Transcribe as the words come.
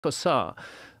Jacosa,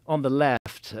 on the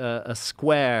left, a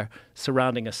square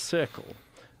surrounding a circle.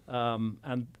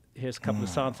 And here's a couple of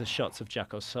scientist shots of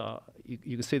Jacosa.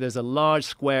 You can see there's a large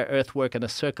square earthwork and a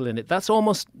circle in it. That's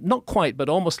almost, not quite, but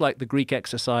almost like the Greek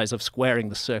exercise of squaring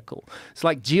the circle. It's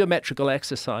like geometrical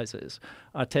exercises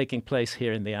are taking place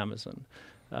here in the Amazon.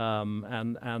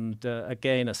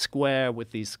 Again, a square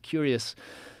with these curious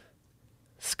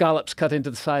scallops cut into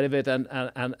the side of it, and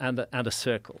a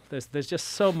circle. There's just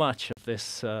so much of this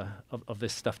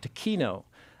stuff. Taquino,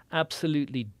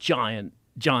 absolutely giant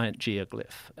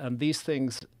geoglyph, and these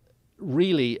things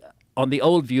really, on the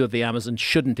old view of the Amazon,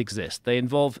 shouldn't exist. They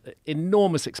involve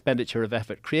enormous expenditure of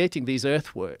effort. Creating these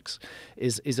earthworks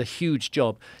is a huge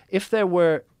job. If there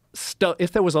was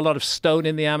a lot of stone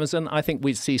in the Amazon, I think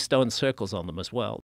we'd see stone circles on them as well.